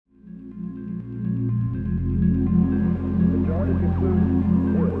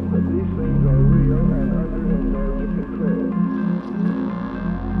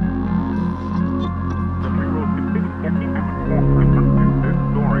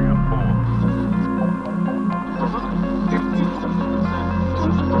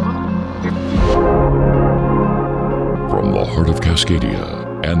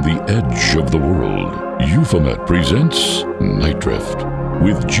Cascadia and the edge of the world, Euphomet presents Night Drift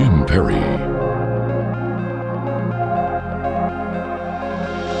with Jim Perry.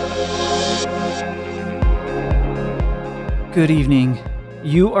 Good evening.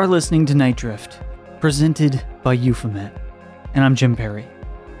 You are listening to Night Drift, presented by Euphomet, and I'm Jim Perry.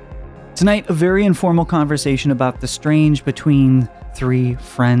 Tonight, a very informal conversation about the strange between three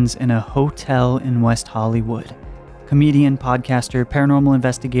friends in a hotel in West Hollywood. Comedian, podcaster, paranormal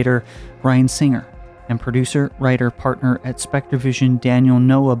investigator Ryan Singer, and producer, writer, partner at SpectreVision Daniel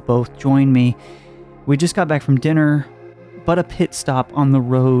Noah both join me. We just got back from dinner, but a pit stop on the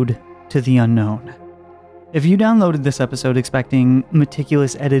road to the unknown. If you downloaded this episode expecting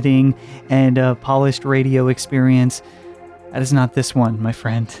meticulous editing and a polished radio experience, that is not this one, my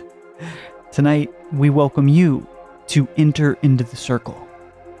friend. Tonight, we welcome you to enter into the circle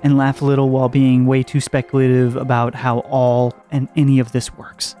and laugh a little while being way too speculative about how all and any of this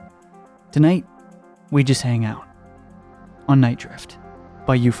works. Tonight, we just hang out on Night Drift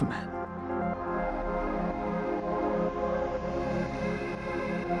by Euphomet.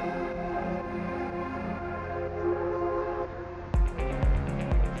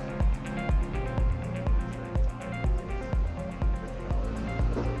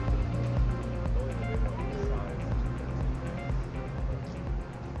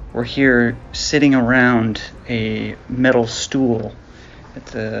 We're here sitting around a metal stool at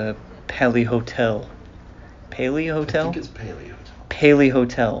the Paley Hotel. Paley Hotel? I think it's Paley Hotel. Paley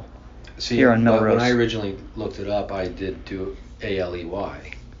Hotel. See, here on Melrose. When I originally looked it up, I did do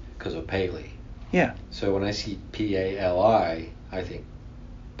A-L-E-Y because of Paley. Yeah. So when I see P-A-L-I, I think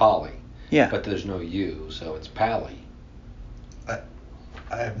Polly. Yeah. But there's no U, so it's Pally. I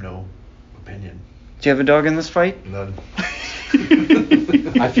have no opinion. Do you have a dog in this fight? None.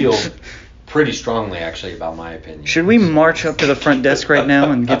 I feel pretty strongly, actually, about my opinion. Should we march up to the front desk right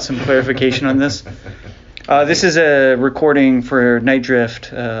now and get some clarification on this? This is a recording for Night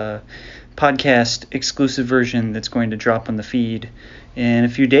Drift, podcast exclusive version that's going to drop on the feed in a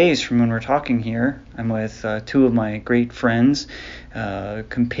few days from when we're talking here. I'm with two of my great friends,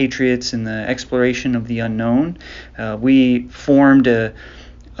 compatriots in the exploration of the unknown. We formed a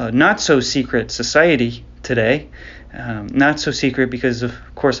not-so-secret society today. Not so secret because, of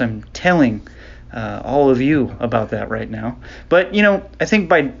course, I'm telling all of you about that right now. But, you know, I think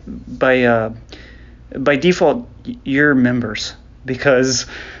by default, you're members because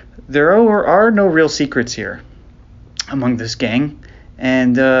there are no real secrets here among this gang.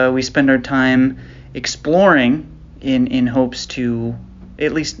 And we spend our time exploring in hopes to,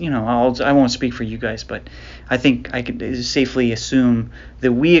 at least, you know, I won't speak for you guys, but I think I could safely assume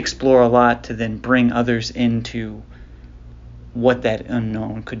that we explore a lot to then bring others into what that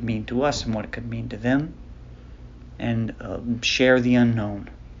unknown could mean to us and what it could mean to them, and share the unknown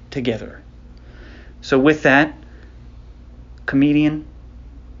together. So with that, comedian,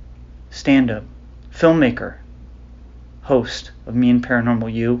 stand-up, filmmaker, host of Me and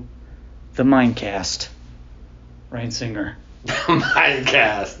Paranormal You, the Mindcast, Ryan Singer.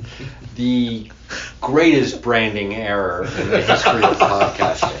 Mindcast. The greatest branding error in the history of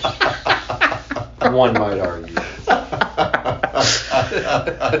podcasting. One might argue.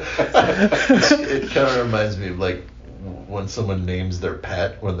 It kind of reminds me of like when someone names their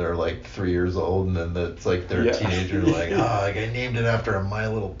pet when they're like 3 years old, and then it's like they're a teenager, like, I named it after a My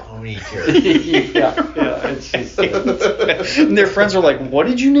Little Pony character. yeah. It's just, and their friends are like, "What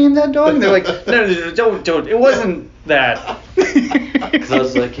did you name that dog?" And they're like, "No, don't. It wasn't that." Because I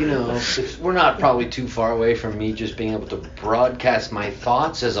was like, you know, we're not probably too far away from me just being able to broadcast my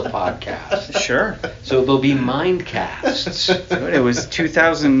thoughts as a podcast. Sure. So there'll be mindcasts. It was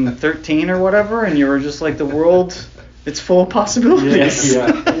 2013 or whatever, and you were just like, the world, it's full of possibilities. Yeah.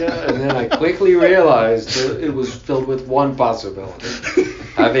 And then I quickly realized that it was filled with one possibility: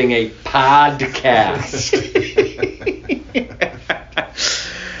 having a podcast.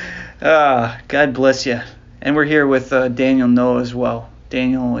 God bless you. And we're here with Daniel Noah as well.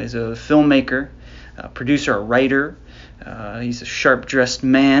 Daniel is a filmmaker, a producer, a writer. He's a sharp-dressed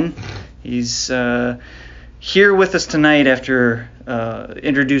man. He's here with us tonight after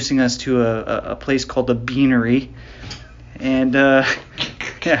introducing us to a place called the Beanery. And how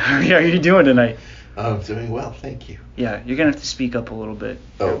are you doing tonight? I'm doing well, thank you. Yeah, you're going to have to speak up a little bit.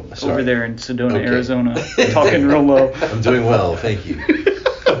 Oh, sorry. Over there in Sedona, okay. Arizona. Talking real low. I'm doing well, thank you.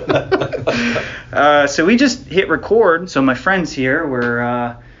 So we just hit record. So my friends here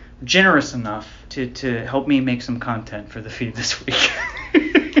were generous enough to help me make some content for the feed this week.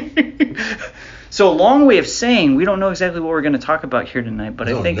 So So a long way of saying we don't know exactly what we're going to talk about here tonight, but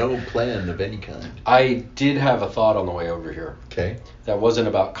I think no plan of any kind. I did have a thought on the way over here. Okay. That wasn't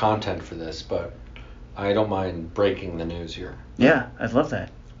about content for this, but I don't mind breaking the news here. Yeah, I'd love that.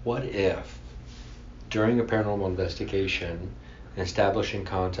 What if, during a paranormal investigation, establishing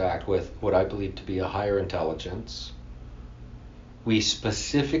contact with what I believe to be a higher intelligence, we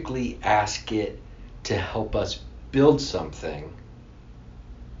specifically ask it to help us build something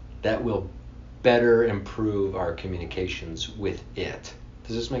that will better improve our communications with it?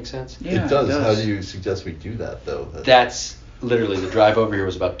 Does this make sense? Yeah, it does. it does. How do you suggest we do that, though? That's literally, the drive over here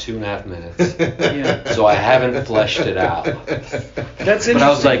was about 2.5 minutes. Yeah. So I haven't fleshed it out. That's interesting. But I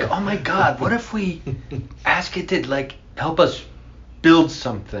was like, oh my God, what if we ask it to like help us build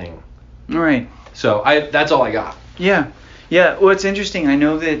something? All right. So that's all I got. Yeah. Yeah. Well, it's interesting. I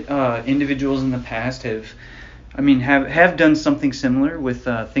know that individuals in the past have done something similar with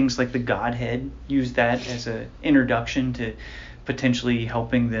things like the Godhead, used that as an introduction to potentially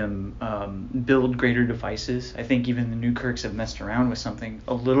helping them build greater devices. I think even the Newkirks have messed around with something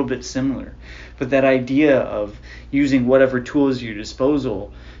a little bit similar. But that idea of using whatever tools at your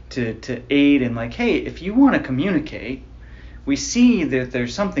disposal to aid in, like, hey, if you want to communicate, we see that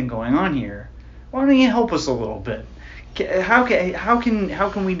there's something going on here. Why don't you help us a little bit? How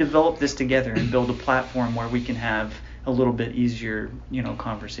can we develop this together and build a platform where we can have a little bit easier,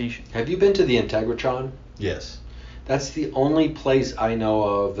 conversation? Have you been to the Integratron? Yes. That's the only place I know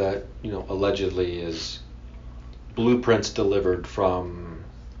of that, allegedly is blueprints delivered from,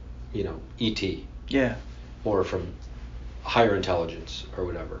 ET. Yeah. Or from higher intelligence or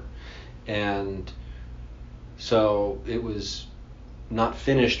whatever. And so it was not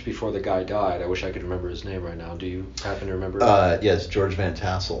finished before the guy died. I wish I could remember his name right now. Do you happen to remember? Yes, George Van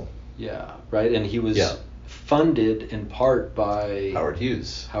Tassel. Yeah, right. And he was funded in part by Howard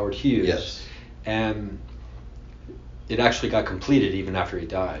Hughes. Yes. And it actually got completed even after he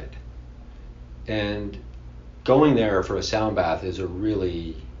died. And going there for a sound bath is a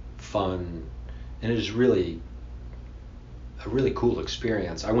really fun, and it is really a really cool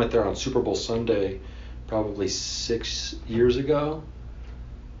experience. I went there on Super Bowl Sunday probably 6 years ago,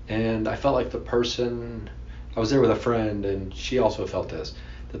 and I felt like I was there with a friend, and she also felt this,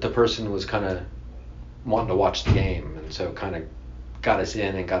 that the person was kind of wanting to watch the game, and so kind of got us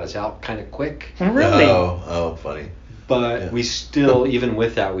in and got us out kind of quick. Really? Oh, funny. But we still, even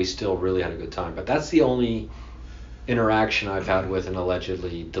with that, we still really had a good time. But that's the only interaction I've had with an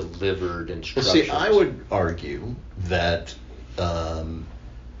allegedly delivered instructions. Well, see, I would argue that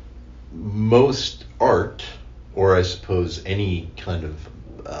most art, or I suppose any kind of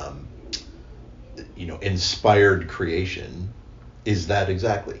inspired creation, is that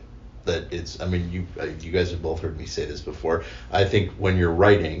exactly. That it's, you guys have both heard me say this before. I think when you're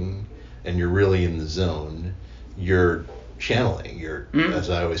writing and you're really in the zone, you're channeling, you're, as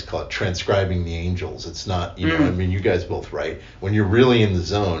I always call it, transcribing the angels. It's not, you guys both write. When you're really in the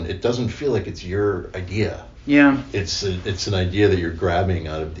zone, it doesn't feel like it's your idea. Yeah. It's an idea that you're grabbing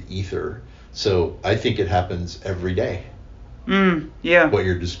out of the ether. So I think it happens every day. Yeah. What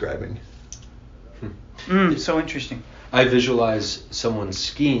you're describing. So interesting. I visualize someone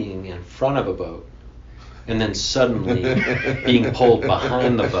skiing in front of a boat and then suddenly being pulled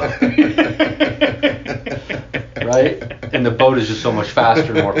behind the boat. Right? And the boat is just so much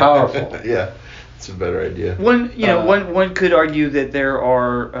faster and more powerful. Yeah, it's a better idea. One could argue that there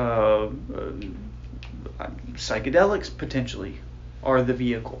are psychedelics potentially are the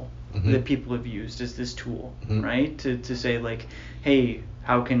vehicle that people have used as this tool, right? To say, like, hey,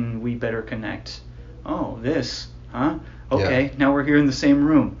 how can we better connect? Oh, this, huh? Okay, now we're here in the same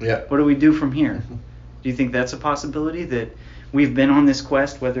room. Yeah. What do we do from here? Do you think that's a possibility, that we've been on this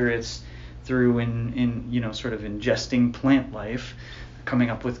quest, whether it's through sort of ingesting plant life,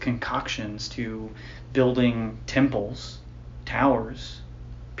 coming up with concoctions, to building temples, towers,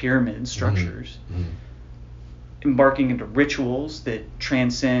 pyramid structures, embarking into rituals that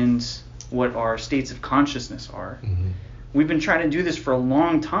transcend what our states of consciousness are. We've been trying to do this for a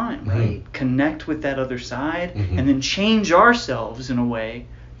long time, right? Connect with that other side, and then change ourselves in a way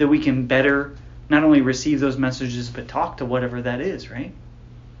that we can better not only receive those messages, but talk to whatever that is, right?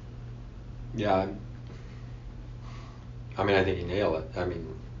 Yeah. I think you nail it.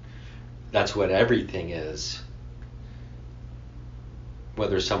 That's what everything is.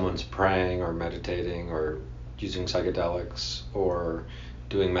 Whether someone's praying or meditating or using psychedelics or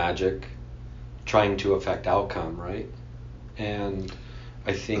doing magic, trying to affect outcome, right? And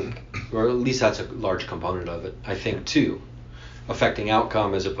I think, or at least that's a large component of it, I think, too, affecting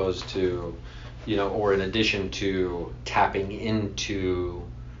outcome as opposed to, or in addition to tapping into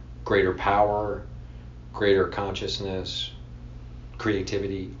greater power, greater consciousness,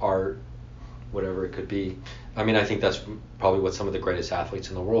 creativity, art, whatever it could be. I mean, I think that's probably what some of the greatest athletes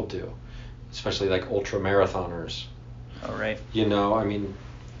in the world do, especially like ultra marathoners. All right. You know, I mean,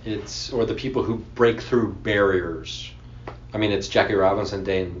 or the people who break through barriers. I mean, it's Jackie Robinson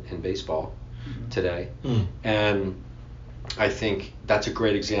Day in baseball today. And I think that's a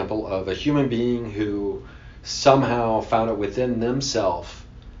great example of a human being who somehow found it within themselves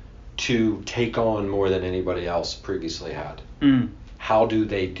to take on more than anybody else previously had. How do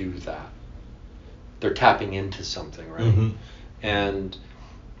they do that? They're tapping into something, right? And,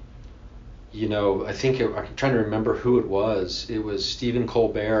 you know, I think I'm trying to remember who it was. It was Stephen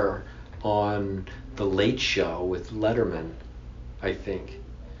Colbert on The Late Show with Letterman, I think,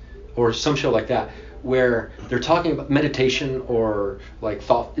 or some show like that, where they're talking about meditation or like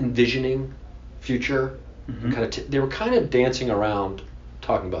thought, envisioning future. They were kind of dancing around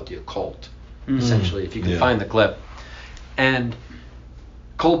talking about the occult, essentially, if you can find the clip. And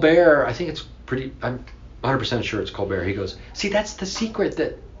Colbert, I think I'm 100% sure it's Colbert. He goes, see, that's the secret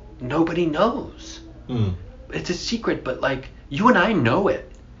that nobody knows. It's a secret, but like you and I know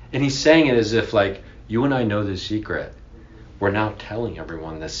it. And he's saying it as if like you and I know the secret. We're now telling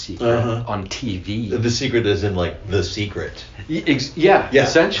everyone the secret on TV. The secret is in like The Secret. Yeah,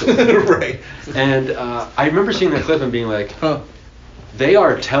 essentially. Right. And I remember seeing that clip and being like, they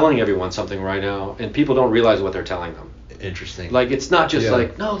are telling everyone something right now, and people don't realize what they're telling them. Interesting. Like, it's not just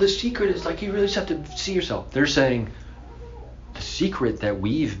like, no, the secret is like you really just have to see yourself. They're saying the secret that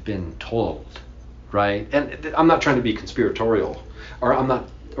we've been told, right? And I'm not trying to be conspiratorial,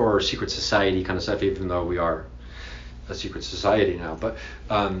 or secret society kind of stuff, even though we are a secret society now, but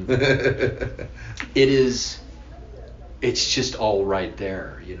it's just all right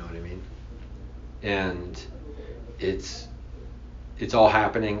there, you know what I mean? And it's all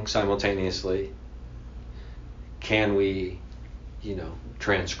happening simultaneously. Can we, you know,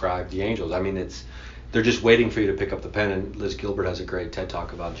 transcribe the angels? I mean, they're just waiting for you to pick up the pen. And Liz Gilbert has a great TED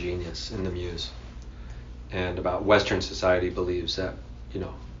Talk about genius in the muse, and about Western society believes that, you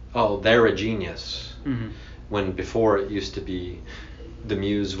know, oh, they're a genius. When before it used to be the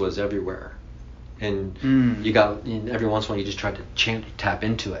muse was everywhere, and you got every once in a while you just try to tap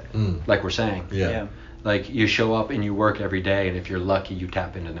into it, like we're saying. Like you show up and you work every day, and if you're lucky you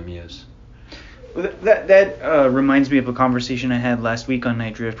tap into the muse. Well, that reminds me of a conversation I had last week on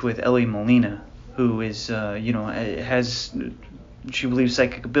Night Drift with Ellie Molina, who is she believes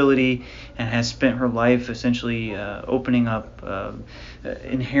psychic ability and has spent her life essentially opening up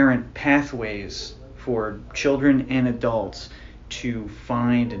inherent pathways for children and adults to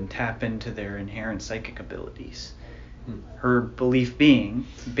find and tap into their inherent psychic abilities. Her belief being,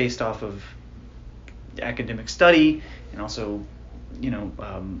 based off of academic study and also,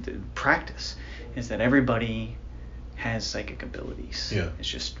 practice, is that everybody has psychic abilities. It's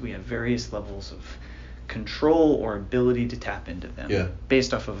just we have various levels of control or ability to tap into them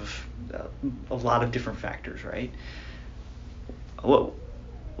based off of a lot of different factors, right? Well,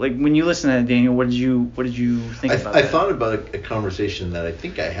 like when you listen to that, Daniel, what did you think about that? I thought about a conversation that I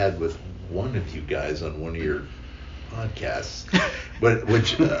think I had with one of you guys on one of your podcasts, but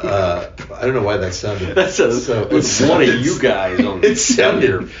which I don't know why that sounded. That's one of you guys on it sounded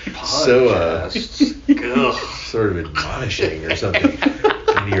your podcast. Sort of admonishing or something.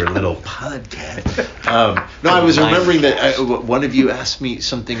 Into your little podcast. No, I was remembering that one of you asked me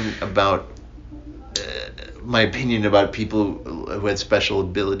something about my opinion about people who had special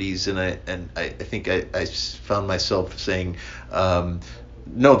abilities, and I think I found myself saying,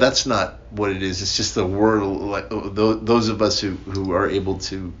 no, that's not what it is. It's just the world. Those of us who are able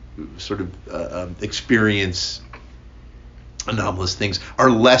to sort of experience anomalous things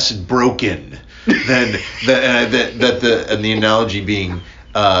are less broken than the analogy being,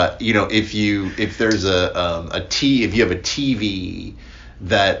 if you have a TV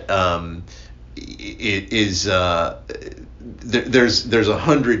that it is there's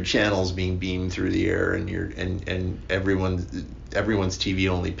 100 channels being beamed through the air, and everyone's TV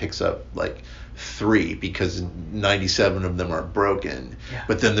only picks up like 3 because 97 of them are broken.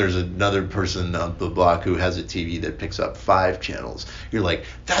 But then there's another person on the block who has a TV that picks up 5 channels. You're like,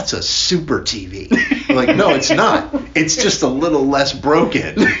 that's a super TV. Like, no, it's not. It's just a little less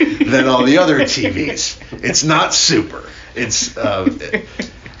broken than all the other TVs. It's not super. It's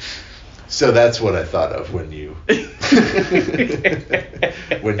so that's what I thought of when you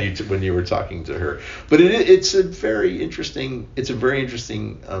when you were talking to her. But it's a very interesting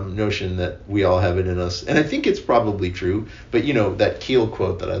notion that we all have it in us, and I think it's probably true. But that Keel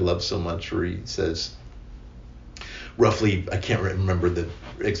quote that I love so much, where he says, roughly, I can't remember the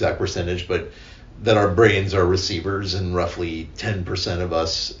exact percentage, but that our brains are receivers, and roughly 10% of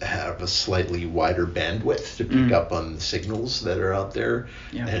us have a slightly wider bandwidth to pick up on the signals that are out there.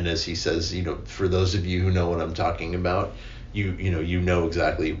 Yeah. And as he says, for those of you who know what I'm talking about, you know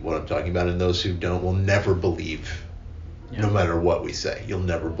exactly what I'm talking about, and those who don't will never believe, no matter what we say. You'll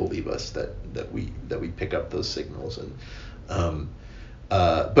never believe us that we pick up those signals. And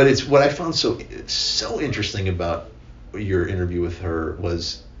but it's what I found so interesting about your interview with her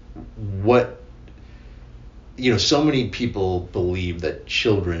was what so many people believe that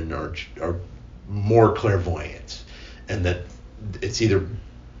children are more clairvoyant, and that it's either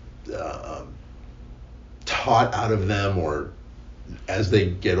taught out of them, or as they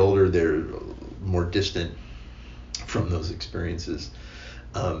get older they're more distant from those experiences.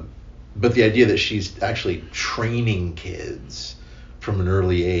 But the idea that she's actually training kids from an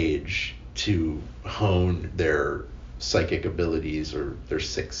early age to hone their psychic abilities or their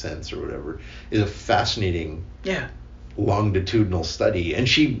sixth sense or whatever is a fascinating longitudinal study. And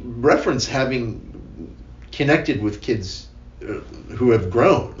she referenced having connected with kids who have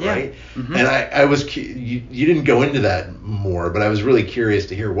grown, right? Mm-hmm. And I was you didn't go into that more, but I was really curious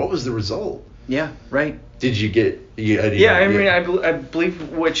to hear what was the result. Yeah, right. Did you get? I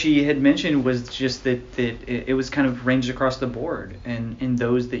believe what she had mentioned was just that it was kind of ranged across the board, and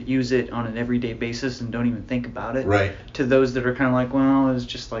those that use it on an everyday basis and don't even think about it, right, to those that are kind of like, well, it's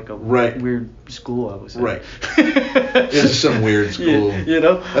just like a weird school I was in. Right. It's some weird school.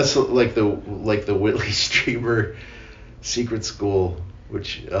 That's like the Whitley Strieber Secret School,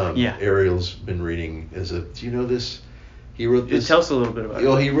 which Ariel's been reading. Do you know this? He wrote this. Tell us a little bit about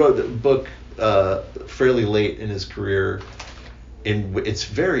it. He wrote a book fairly late in his career, and it's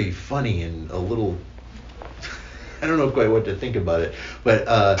very funny and a little, I don't know quite what to think about it,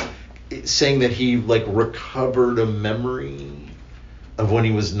 but saying that he recovered a memory of when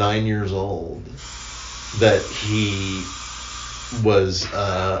he was 9 years old, that he was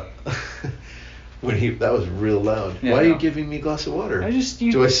that was real loud. Yeah, Why are you giving me a glass of water?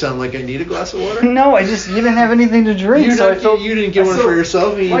 Do I sound like I need a glass of water? No, you didn't have anything to drink. You didn't get one for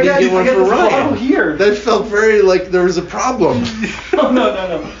yourself, and you didn't get one for Ryan. Here. That felt very like there was a problem.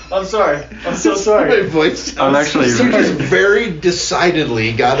 No. I'm sorry. I'm so sorry. My voice. I'm actually. You just very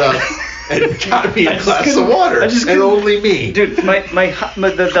decidedly got up and got me a glass of water, and only me. Dude,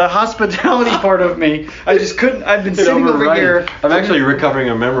 the hospitality part of me, I just couldn't. I've been sitting over here. I'm actually recovering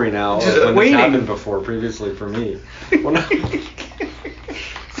a memory now when waiting. this happened previously for me.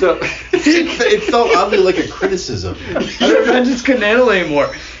 So it felt oddly like a criticism. I just couldn't handle it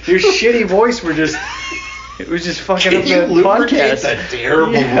anymore. Your shitty voice it was just fucking up the podcast. That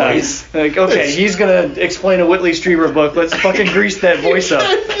terrible voice. Like, okay, he's gonna explain a Whitley Strieber book. Let's fucking grease that voice up.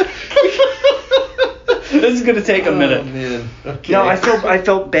 This is gonna take a minute. Oh man. Okay. No, I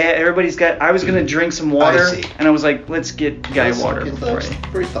felt bad. I was gonna drink some water, and I was like, let's get Guy water before I.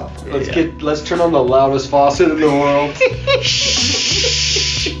 Very thoughtful. Let's turn on the loudest faucet in the world.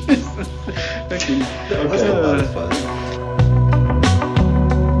 That was a lot of fun.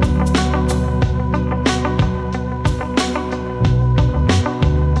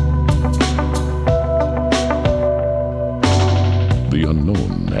 The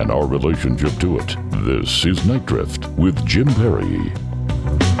unknown and our relationship to it. This is Night Drift with Jim Perry.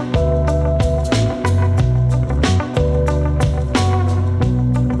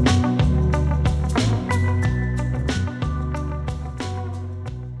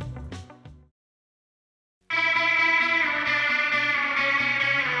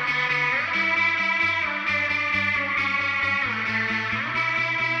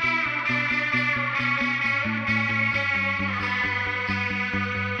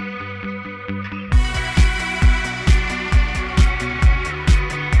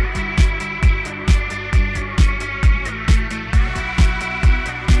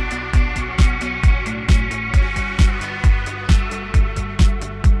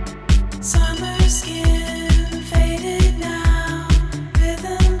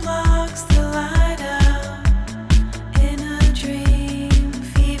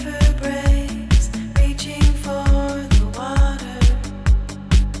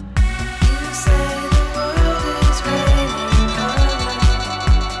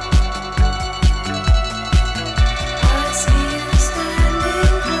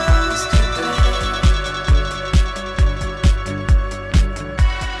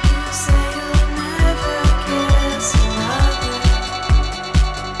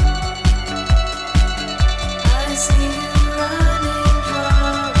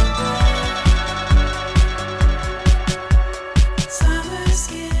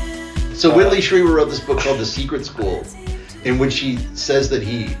 So Whitley Strieber wrote this book called The Secret School, in which he says that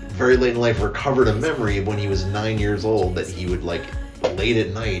he, very late in life, recovered a memory of when he was 9 years old, that he would, like, late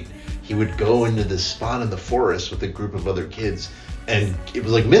at night, he would go into this spot in the forest with a group of other kids, and it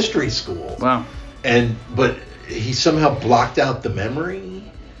was like mystery school. Wow. But he somehow blocked out the memory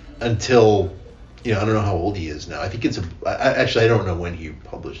until, I don't know how old he is now. I think actually, I don't know when he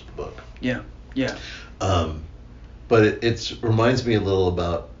published the book. Yeah. But it reminds me a little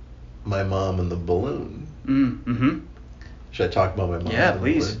about my mom and the balloon. Mm-hmm. Should I talk about my mom? Yeah,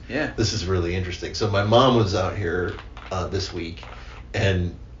 please. Yeah. This is really interesting. So my mom was out here this week,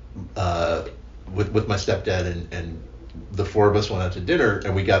 and with my stepdad, and the four of us went out to dinner,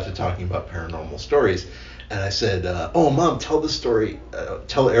 and we got to talking about paranormal stories. And I said, "Oh, Mom, tell the story.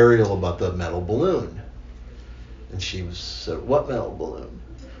 Tell Ariel about the metal balloon." And she said, "What metal balloon?"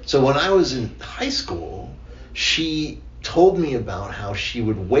 So when I was in high school, she told me about how she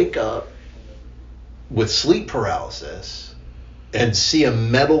would wake up with sleep paralysis and see a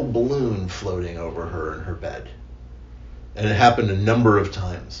metal balloon floating over her in her bed. And it happened a number of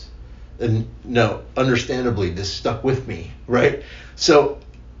times. And no, understandably, this stuck with me, right? So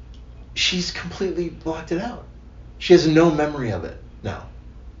she's completely blocked it out. She has no memory of it now,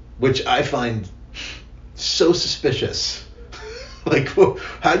 which I find so suspicious. Like,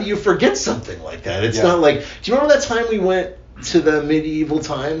 how do you forget something like that? It's not like, do you remember that time we went to the medieval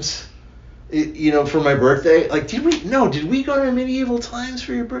times? For my birthday? Like, did we go to medieval times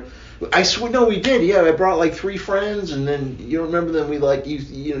for your birthday? I swear, no, we did. Yeah, I brought like 3 friends, and then you remember them. We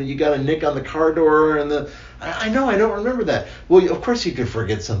you got a nick on the car door, and I don't remember that. Well, of course you could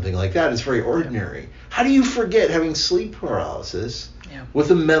forget something like that. It's very ordinary. How do you forget having sleep paralysis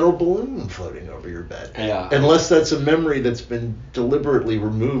with a metal balloon floating over your bed? Yeah. Unless that's a memory that's been deliberately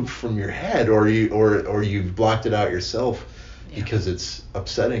removed from your head, or you've blocked it out yourself because it's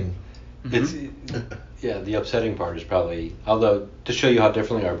upsetting. It's the upsetting part is probably, although to show you how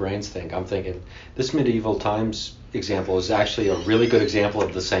differently our brains think, I'm thinking this medieval times example is actually a really good example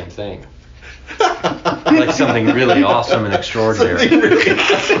of the same thing. Like something really awesome and extraordinary.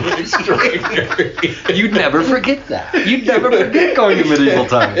 You'd never forget that. You'd never forget going to medieval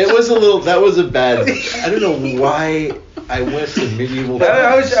times. That was a bad, I don't know why I went to medieval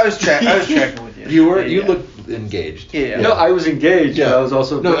times. I was tracking with you. You looked engaged. Yeah. No, I was engaged, but I was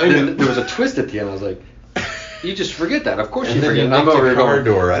also, there was a twist at the end. I was like, you just forget that. Of course and you then forget. You I'm over the car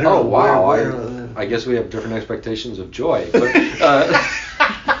door. I don't know. Wow. I guess we have different expectations of joy. But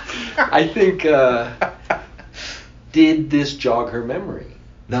I think, did this jog her memory?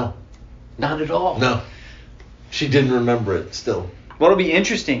 No. Not at all. No. She didn't remember it still. What'll be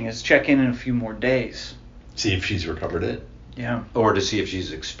interesting is check in a few more days. See if she's recovered it. Yeah. Or to see if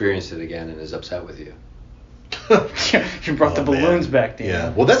she's experienced it again and is upset with you. You brought the balloons back, Dan. Yeah.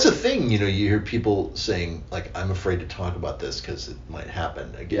 Well, that's a thing. You hear people saying, like, I'm afraid to talk about this because it might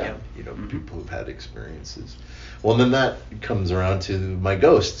happen again. Yeah. People who've had experiences. Well, then that comes around to my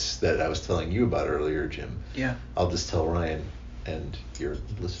ghosts that I was telling you about earlier, Jim. Yeah. I'll just tell Ryan and your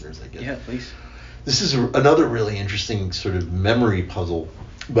listeners, I guess. Yeah, please. This is another really interesting sort of memory puzzle.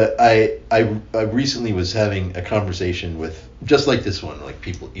 But I recently was having a conversation with, just like this one, like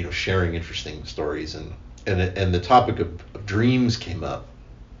people, sharing interesting stories, and the topic of dreams came up.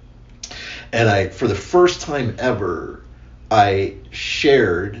 And for the first time ever, I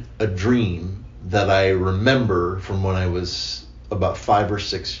shared a dream that I remember from when I was about 5 or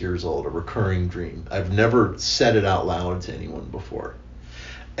 6 years old, a recurring dream. I've never said it out loud to anyone before.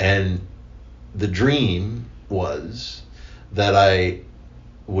 And the dream was that I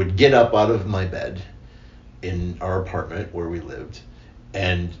would get up out of my bed in our apartment where we lived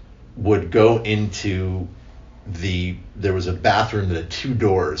and would go into there was a bathroom that had 2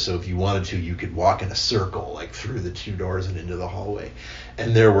 doors, so if you wanted to, you could walk in a circle, like through the 2 doors and into the hallway.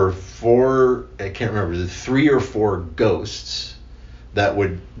 And there were 3 or 4 ghosts that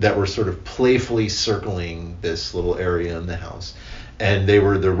were sort of playfully circling this little area in the house. And they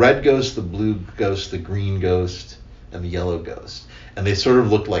were the red ghost, the blue ghost, the green ghost, and the yellow ghost. And they sort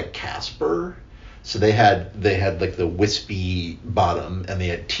of looked like Casper. So they had like the wispy bottom, and they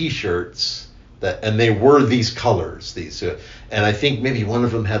had t-shirts and they were these colors. And I think maybe one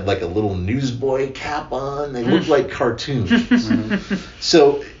of them had like a little newsboy cap on. They looked like cartoons.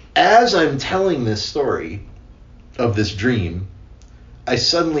 So as I'm telling this story of this dream, I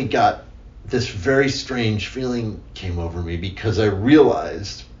suddenly got this very strange feeling came over me, because I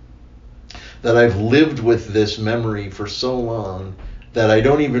realized that I've lived with this memory for so long that I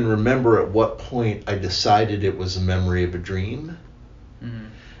don't even remember at what point I decided it was a memory of a dream. Mm-hmm.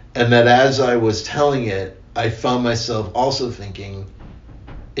 And that as I was telling it, I found myself also thinking,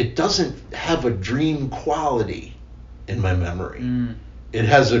 it doesn't have a dream quality in my memory. It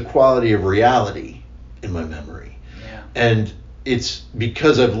has a quality of reality in my memory. Yeah. And it's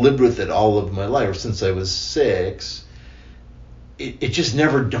because I've lived with it all of my life, since I was 6. It just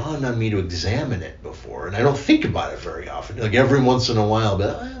never dawned on me to examine it before, and I don't think about it very often. Like every once in a while,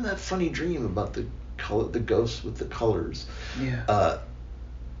 but that funny dream about the ghosts with the colors. Yeah.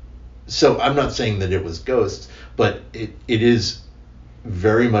 So I'm not saying that it was ghosts, but it is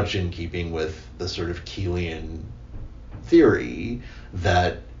very much in keeping with the sort of Keelian theory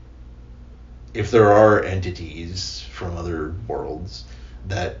that if there are entities from other worlds,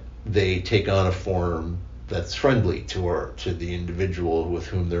 that they take on a form that's friendly to the individual with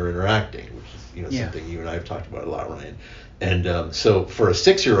whom they're interacting, which is something you and I have talked about a lot, Ryan. And so for a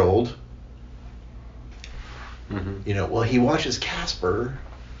 6-year-old, well, he watches Casper,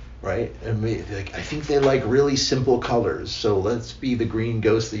 right? And I think they like really simple colors, so let's be the green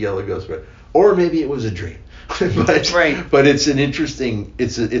ghost, the yellow ghost, right? Or maybe it was a dream. But it's an interesting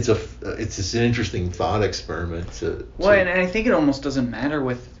it's an interesting thought experiment and I think it almost doesn't matter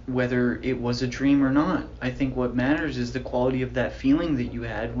with whether it was a dream or not. I think what matters is the quality of that feeling that you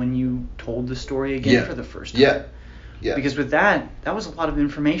had when you told the story again for the first time. Yeah. Because with that was a lot of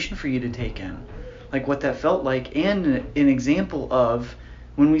information for you to take in, like what that felt like, and an example of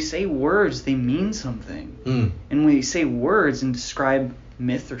when we say words, they mean something. And when we say words and describe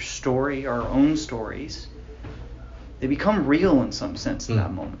myth or story, our own stories, they become real in some sense at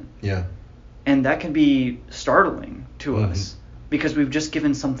that moment. Yeah. And that can be startling to us because we've just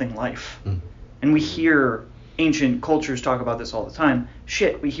given something life. And we hear ancient cultures talk about this all the time.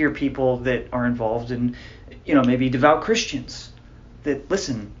 We hear people that are involved in, maybe devout Christians that,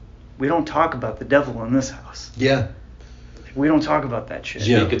 listen, we don't talk about the devil in this house. Yeah. We don't talk about that shit.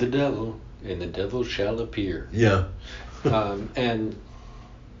 Speak of the devil, and the devil shall appear. Yeah. And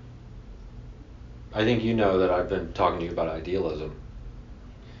I think you know that I've been talking to you about idealism.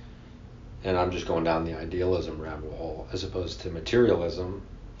 And I'm just going down the idealism rabbit hole as opposed to materialism.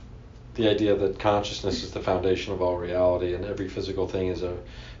 The idea that consciousness is the foundation of all reality and every physical thing is a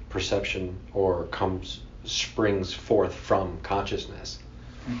perception or springs forth from consciousness.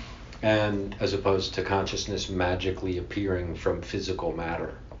 And as opposed to consciousness magically appearing from physical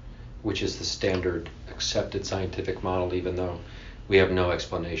matter, which is the standard accepted scientific model, even though we have no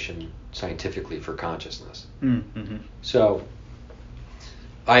explanation scientifically for consciousness. So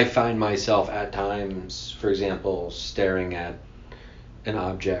I find myself at times, for example, staring at an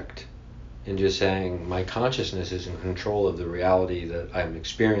object and just saying my consciousness is in control of the reality that I'm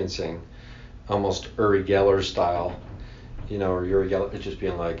experiencing, almost Uri Geller style, or Uri Geller just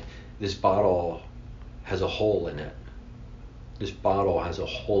being like, this bottle has a hole in it. This bottle has a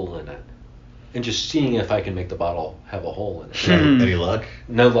hole in it. And just seeing if I can make the bottle have a hole in it. Any luck?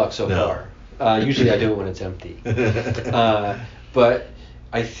 No luck so far. Usually I do it when it's empty. But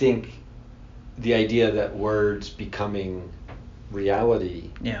I think the idea that words becoming reality,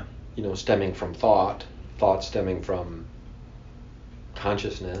 stemming from thought stemming from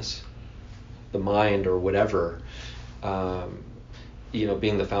consciousness, the mind or whatever,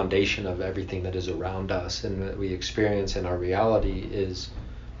 being the foundation of everything that is around us and that we experience in our reality is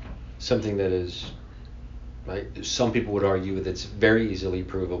something that is, right? Some people would argue that it's very easily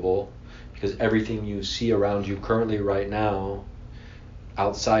provable because everything you see around you currently right now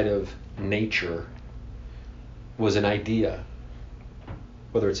outside of nature was an idea.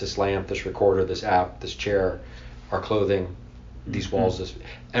 Whether it's this lamp, this recorder, this app, this chair, our clothing, these walls,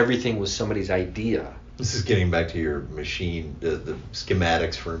 everything was somebody's idea. This is getting back to your machine, the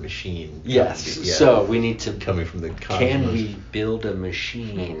schematics for a machine. Yes. So we need to. Coming from the cosmos. Can we build a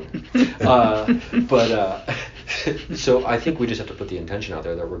machine? So I think we just have to put the intention out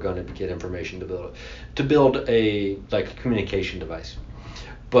there that we're going to get information to build a communication device.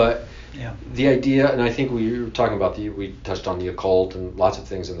 But the idea, and I think we were talking about we touched on the occult and lots of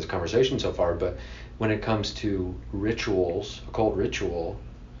things in this conversation so far. But when it comes to rituals, occult ritual,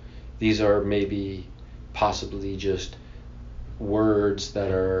 these are maybe possibly just words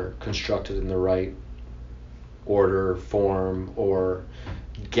that are constructed in the right order, form, or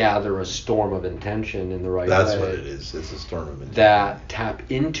gather a storm of intention in the right way. That's what it is. It's a storm of intention. That tap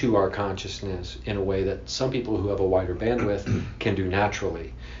into our consciousness in a way that some people who have a wider bandwidth can do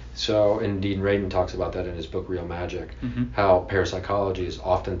naturally. So, and Dean Radin talks about that in his book Real Magic, how parapsychology is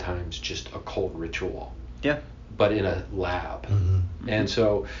oftentimes just occult ritual. Yeah. But in a lab. And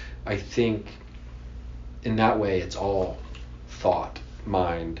so I think in that way it's all thought,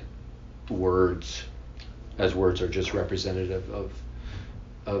 mind, words, as words are just representative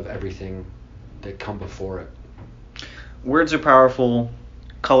of everything that come before it. Words are powerful.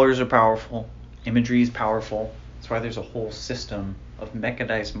 colors are powerful, imagery is powerful. That's why there's a whole system of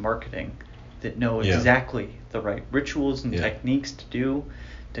mechanized marketing that know exactly the right rituals and techniques to do,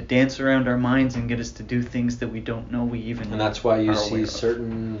 to dance around our minds and get us to do things that we don't know we even. And that's why you are see aware of.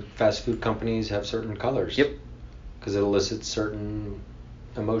 certain fast food companies have certain colors. Yep. Because it elicits certain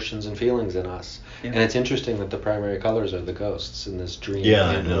emotions and feelings in us. Yep. And it's interesting that the primary colors are the ghosts in this dream. Yeah,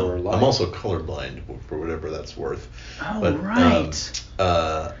 I and know. or life. I'm also colorblind, for whatever that's worth. Oh, right.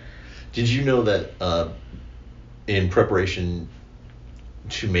 Did you know that in preparation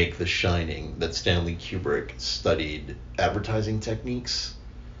to make The Shining, that Stanley Kubrick studied advertising techniques,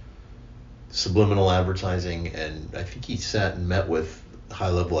 subliminal advertising, and I think he sat and met with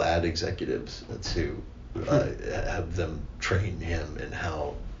high-level ad executives to have them train him in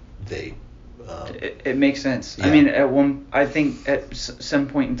how they. It makes sense. Yeah. I mean, I think at some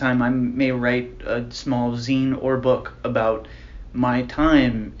point in time I may write a small zine or book about my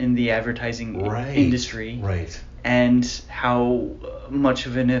time in the advertising industry, right, and how much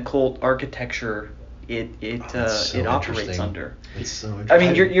of an occult architecture it operates under. It's so interesting. I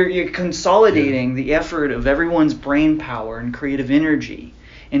mean, you're consolidating the effort of everyone's brain power and creative energy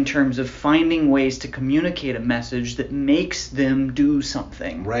in terms of finding ways to communicate a message that makes them do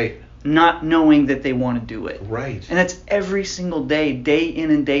something. Right. Not knowing that they want to do it. Right. And that's every single day, day in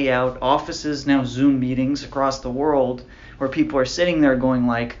and day out. Offices, now Zoom meetings across the world, where people are sitting there going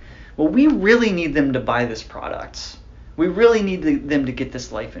like, well, we really need them to buy this product. We really need them to get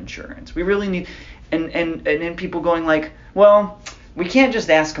this life insurance. We really need, and then people going like, well, we can't just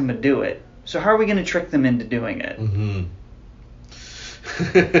ask them to do it. So how are we going to trick them into doing it? Mm-hmm.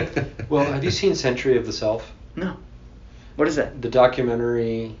 Well, have you seen Century of the Self? No. What is that? The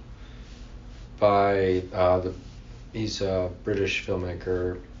documentary by he's a British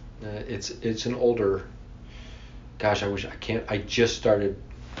filmmaker. It's an older. Gosh, I just started.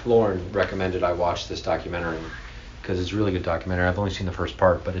 Lauren recommended I watch this documentary because it's a really good documentary. I've only seen the first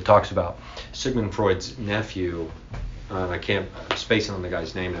part, but it talks about Sigmund Freud's nephew. I can't spacing on the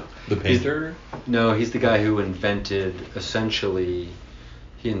guy's name now. The painter? No, he's the guy who invented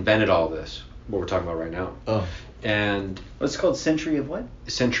all this. What we're talking about right now. Oh. And What's called Century of what?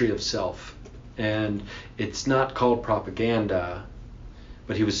 Century of Self. And it's not called propaganda,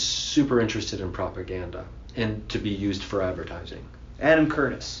 but he was super interested in propaganda and to be used for advertising. Adam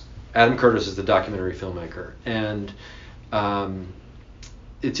Curtis. Adam Curtis is the documentary filmmaker. And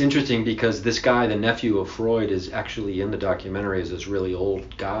it's interesting because this guy, the nephew of Freud, is actually in the documentary as this really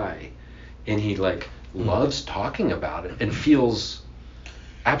old guy. And he loves talking about it and feels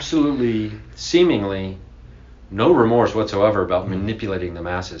absolutely, seemingly, no remorse whatsoever about manipulating the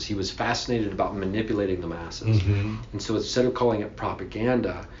masses. He was fascinated about manipulating the masses. Mm-hmm. And so instead of calling it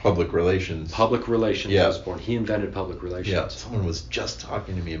propaganda, Public relations was born. He invented public relations. Yeah, someone was just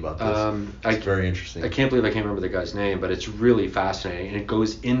talking to me about this. It's very interesting. I can't believe I can't remember the guy's name, but it's really fascinating. And it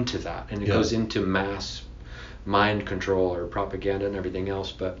goes into that. And it goes into mass mind control or propaganda and everything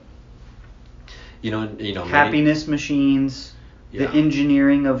else. But, happiness machines, the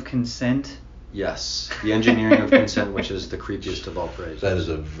engineering of consent. Yes, the engineering of consent, which is the creepiest of all phrases. That is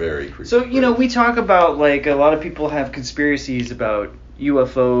a very creepy So, we talk about, a lot of people have conspiracies about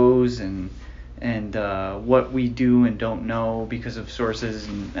UFOs and what we do and don't know because of sources,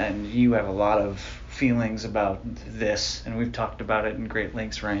 and you have a lot of feelings about this, and we've talked about it in great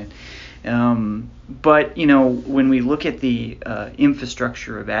lengths, Ryan. But, when we look at the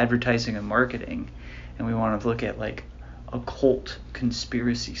infrastructure of advertising and marketing, and we want to look at, occult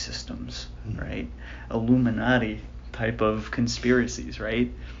conspiracy systems, right? Illuminati type of conspiracies,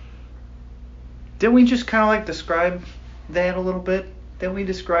 right? Didn't we just kind of describe that a little bit? Didn't we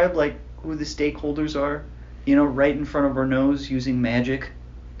describe who the stakeholders are, right in front of our nose using magic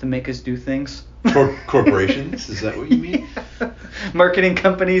to make us do things? Corporations? Is that what you mean? Marketing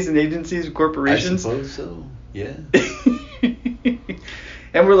companies and agencies, corporations? I suppose so, yeah.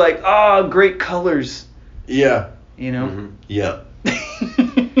 And we're like, great colors. Yeah. Mm-hmm. Yeah.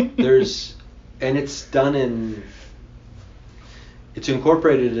 And it's done it's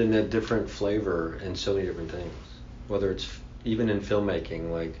incorporated in a different flavor in so many different things. Whether it's even in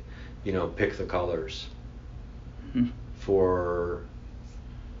filmmaking, pick the colors for,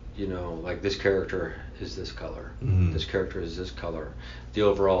 this character is this color, this character is this color, the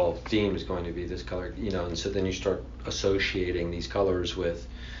overall theme is going to be this color, and so then you start associating these colors with,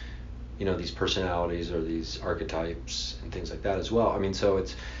 these personalities or these archetypes and things like that as well. I mean, so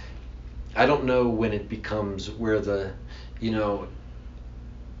I don't know when it becomes where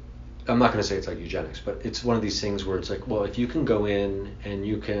I'm not going to say it's like eugenics, but it's one of these things where it's well, if you can go in and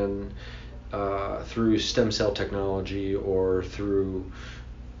you can, through stem cell technology or through,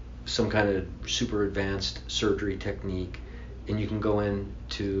 some kind of super advanced surgery technique, and you can go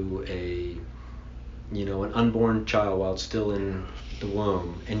into an unborn child while it's still in the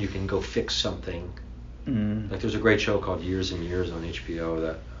womb, and you can go fix something. Like there's a great show called Years and Years on HBO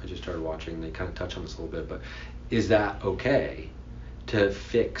that I just started watching. They kind of touch on this a little bit, but is that okay to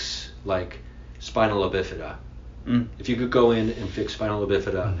fix like spinal bifida? If you could go in and fix spinal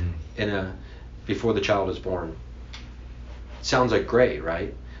bifida before the child is born, sounds like great,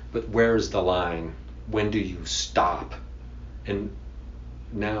 right? But where's the line? When do you stop? And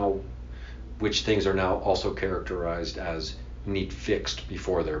now, which things are now also characterized as need fixed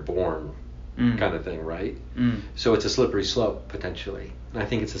before they're born, kind of thing, right? So it's a slippery slope potentially. And I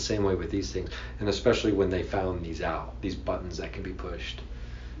think it's the same way with these things, and especially when they found these buttons that can be pushed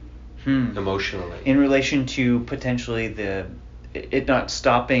emotionally. In relation to potentially it not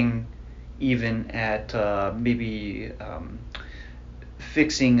stopping even at maybe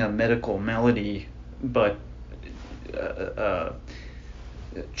fixing a medical malady, but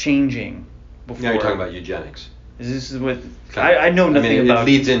changing before. Now you're talking about eugenics. This is what I know nothing about. It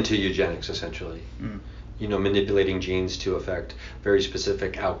leads into eugenics essentially. Manipulating genes to affect very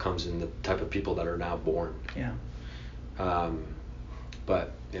specific outcomes in the type of people that are now born. Yeah.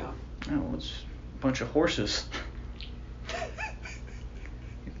 But yeah. Oh, it's a bunch of horses.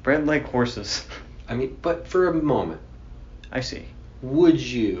 Bred like horses. I mean, but for a moment, I see. Would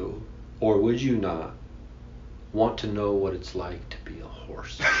you or would you not want to know what it's like to be a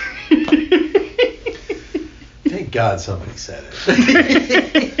horse? Thank God somebody said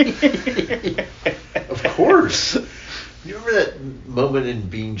it. Of course. You remember that moment in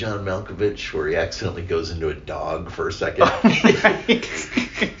Being John Malkovich where he accidentally goes into a dog for a second?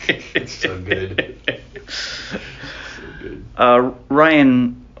 It's so good. So good.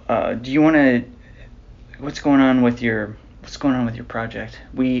 Ryan, do you want to? What's going on with your project?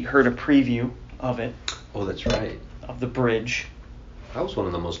 We heard a preview of it. Oh, that's right. Of the bridge. That was one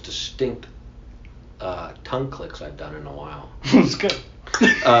of the most distinct tongue clicks I've done in a while. It's good.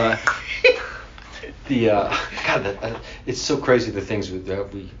 It's so crazy the things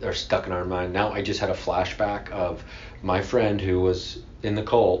that we are stuck in our mind. Now I just had a flashback of my friend who was in the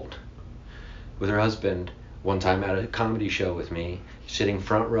cult with her husband one time at a comedy show with me, sitting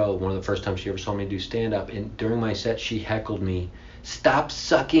front row, one of the first times she ever saw me do stand-up, and during my set she heckled me, "Stop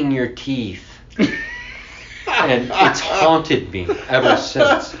sucking your teeth." And it's haunted me ever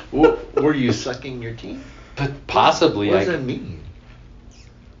since. Were you sucking your teeth? But possibly. What does that mean?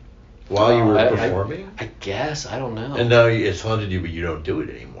 While you were performing? I guess. I don't know. And now it's haunted you, but you don't do it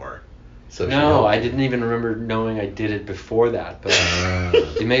anymore. So no, I didn't even remember knowing I did it before that. But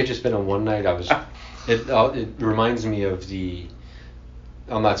it may have just been a one night. It reminds me of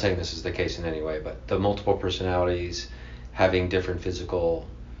I'm not saying this is the case in any way, but the multiple personalities having different physical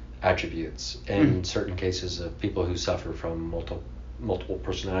attributes, and in certain cases of people who suffer from multiple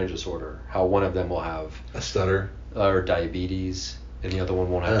personality disorder, how one of them will have a stutter or diabetes, and the other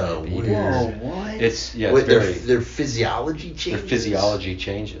one won't have diabetes. Whoa, what? It's their physiology changes. Their physiology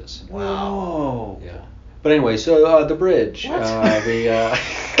changes. Wow. Yeah. But anyway, so the bridge. What?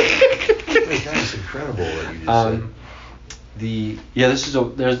 That's incredible what you just said.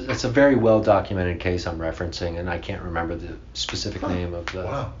 It's a very well documented case I'm referencing, and I can't remember the specific name of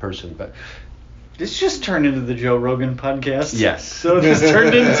the person, but this just turned into the Joe Rogan podcast. Yes. So this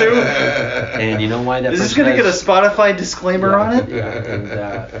turned into. And you know why that? Is this gonna get a Spotify disclaimer on it? Yeah.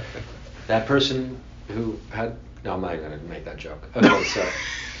 And that person who had no, I'm not gonna make that joke. Okay, so.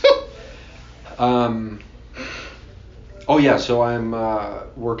 So I'm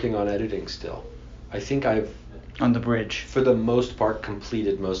working on editing still. I think I've on the bridge, for the most part,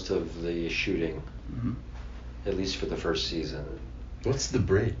 completed most of the shooting, at least for the first season. What's The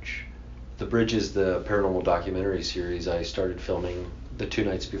Bridge? The Bridge is the paranormal documentary series I started filming the 2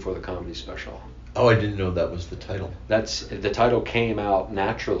 nights before the comedy special. Oh, I didn't know that was the title. The title came out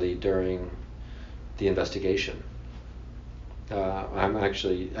naturally during the investigation. I'm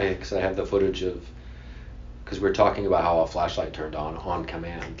actually, because I have the footage because we're talking about how a flashlight turned on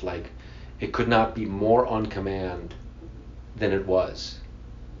command. Like, it could not be more on command than it was.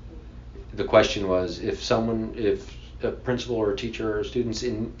 The question was, if a principal or a teacher or students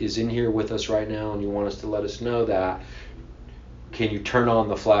is in here with us right now and you want us to let us know that, can you turn on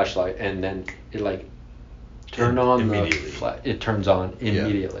the flashlight? And then it turns on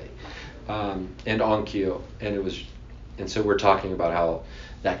immediately. And on cue. And so we're talking about how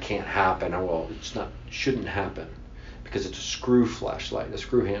that can't happen. Well, shouldn't happen because it's a screw flashlight, a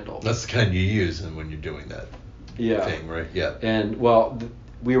screw handle. That's the kind you use when you're doing that thing, right? Yeah. And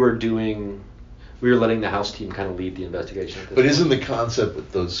we were doing we were letting the house team kind of lead the investigation. At this But point. isn't the concept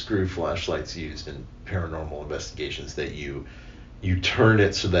with those screw flashlights used in paranormal investigations that you turn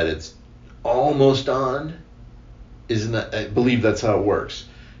it so that it's almost on? Isn't that, I believe that's how it works.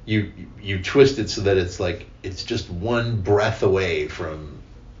 You twist it so that it's like it's just one breath away from,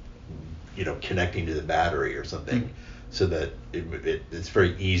 connecting to the battery or something, so that it's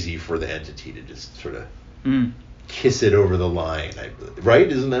very easy for the entity to just sort of kiss it over the line. Right?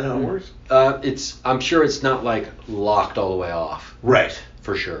 Isn't that how it works? I'm sure it's not like locked all the way off. Right.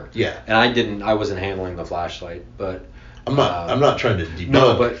 For sure. Yeah. And I wasn't handling the flashlight, but I'm not trying to debunk.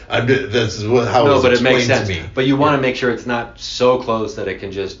 No, but this is how it was but it makes explained sense. to me. But you want to make sure it's not so close that it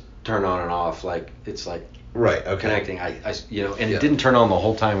can just turn on and off, like it's like Right. Okay. connecting. It didn't turn on the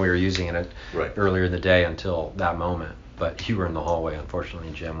whole time we were using it Right. earlier in the day until that moment. But you were in the hallway,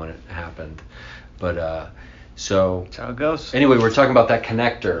 unfortunately, Jim, when it happened. But so That's how it goes. anyway, we're talking about that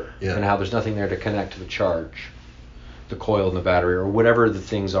connector Yeah. and how there's nothing there to connect to the charge, the coil in the battery, or whatever the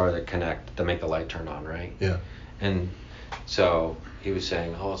things are that connect to make the light turn on, right? Yeah. And so he was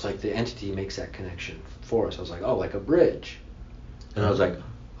saying, oh, it's like the entity makes that connection for us. I was like, oh, like a bridge. And I was like,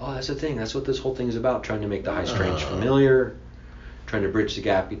 oh, that's the thing. That's what this whole thing is about, trying to make the high strange familiar, trying to bridge the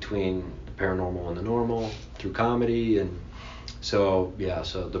gap between the paranormal and the normal through comedy. And so,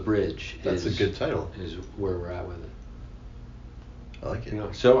 so The Bridge That's a good title. is where we're at with it. I like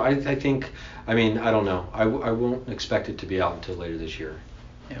it. So I think, I don't know. I won't expect it to be out until later this year.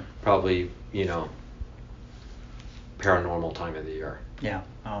 Yeah. Probably, paranormal time of the year. Yeah.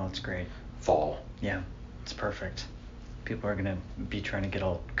 Oh, that's great. Fall. Yeah. It's perfect. People are gonna be trying to get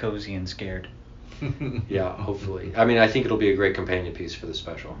all cozy and scared. Yeah, hopefully. I think it'll be a great companion piece for the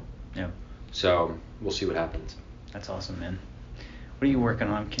special. Yeah. So we'll see what happens. That's awesome, man. What are you working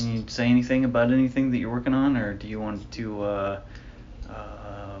on? Can you say anything about anything that you're working on, or do you want to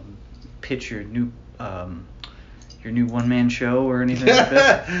pitch your new one-man show or anything like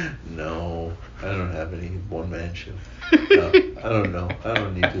that? No, I don't have any one-man show. No, I don't know. I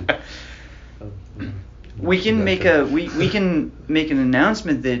don't need to. We can make an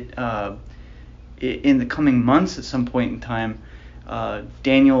announcement that in the coming months at some point in time,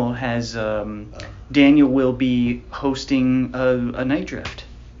 Daniel will be hosting a night drift.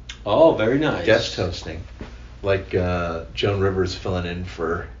 Oh, very nice. Guest hosting, like Joan Rivers filling in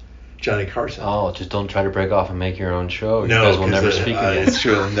for Johnny Carson. Oh, just don't try to break off and make your own show. No, you guys will never speak again. It's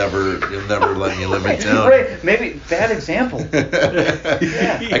true. You'll never let me live in town. Right? Maybe bad example.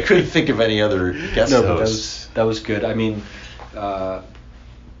 Yeah. I couldn't think of any other guest No, but hosts. that was good.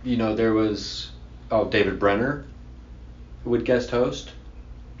 There was David Brenner would guest host.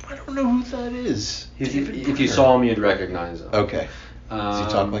 I don't know who that is. If you saw him, you'd recognize him. Okay. Does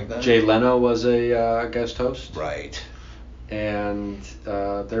he talk like that? Jay Leno was a guest host. Right. And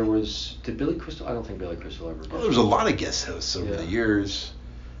there was, did Billy Crystal? I don't think Billy Crystal ever. Well, there was a lot of guest hosts over Yeah. the years,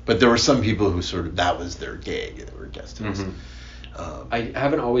 but there were some people who sort of that was their gig. They were guest hosts. I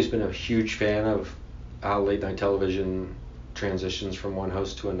haven't always been a huge fan of how late night television transitions from one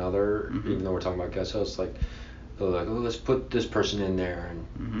host to another, even though we're talking about guest hosts. Like, they're like, oh, let's put this person in there,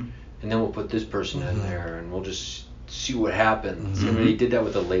 and then we'll put this person in there, and we'll just see what happens. And they did that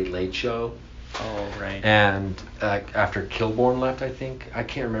with the Late Late Show. Oh, right. And after Kilborn left, I think, I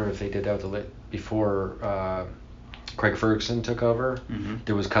can't remember if they did that with before Craig Ferguson took over.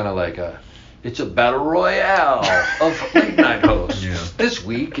 There was kind of like it's a battle royale of late night hosts. Yeah. This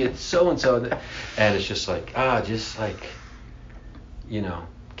week it's so and so, and it's just like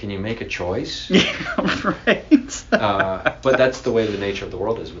can you make a choice? Yeah, right. But that's the way the nature of the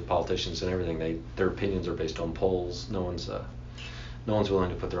world is with politicians and everything. Their opinions are based on polls. No one's willing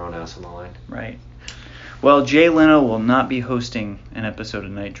to put their own ass on the line. Right. Well, Jay Leno will not be hosting an episode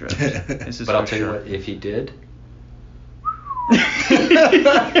of Night Drift. This is But I'll for tell sure. you what, if he did,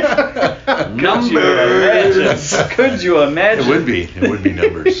 numbers. Could you imagine? It would be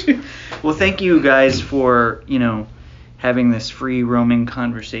numbers. Well, thank you guys for having this free roaming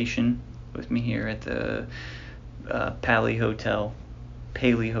conversation with me here at the Paley Hotel.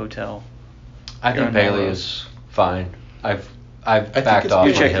 I think on Paley Melrose. is fine. I've I think backed it's off.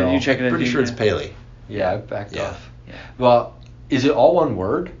 good. on Hill. You check it. Pretty sure it's Paley. Yeah, I've backed Yeah. off. Yeah. Well, is it all one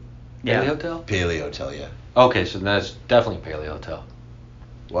word? Yeah. Paley Hotel? Paley Hotel, yeah. Okay, so that's definitely Paley Hotel.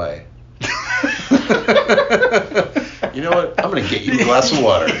 Why? You know what? I'm gonna get you a glass of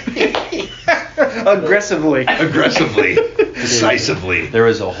water. Aggressively. Aggressively. Decisively. There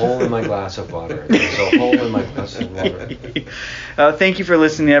is a hole in my glass of water. There's a hole in my glass of water. Thank you for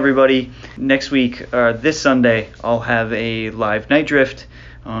listening, everybody. Next week, this Sunday, I'll have a live Night Drift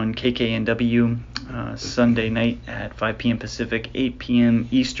on KKNW Sunday night at 5 p.m. Pacific, 8 p.m.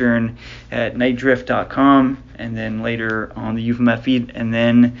 Eastern at nightdrift.com, and then later on the Euphomet feed. And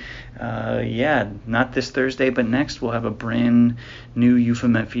then, not this Thursday, but next we'll have a brand new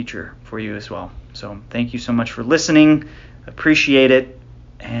Euphomet feature for you as well. So thank you so much for listening. Appreciate it.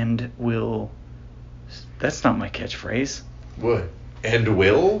 And that's not my catchphrase. What? And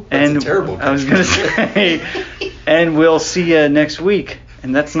will? That's a terrible catchphrase. I was going to say, and we'll see you next week.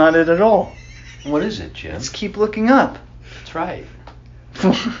 And that's not it at all. What is it, Jim? Let's keep looking up. That's right.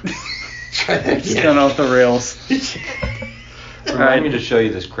 It's gone off the rails. Remind me to show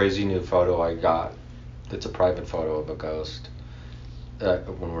you this crazy new photo I got. It's a private photo of a ghost.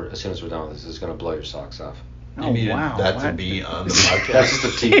 As soon as we're done with this, it's going to blow your socks off. You needed that to be on the podcast. That's just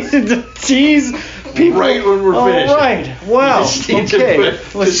a tease. The tease. People. Right when we're finished. Oh, right. Wow. Okay.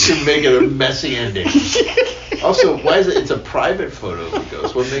 This should make it a messy ending. Also, why is it? It's a private photo of the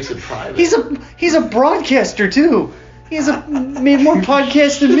ghost. What makes it private? He's a broadcaster too. He's made more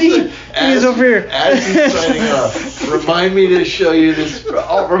podcasts than me. He's over here. As he's signing off, remind me to show you this.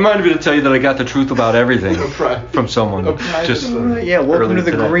 Remind me to tell you that I got the truth about everything from someone. Just welcome to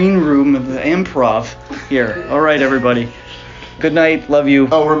the green room of the improv here. All right, everybody. Good night. Love you.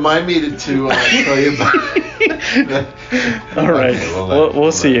 Oh, remind me to tell you about. All right.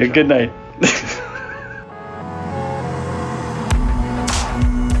 We'll see you. Good night.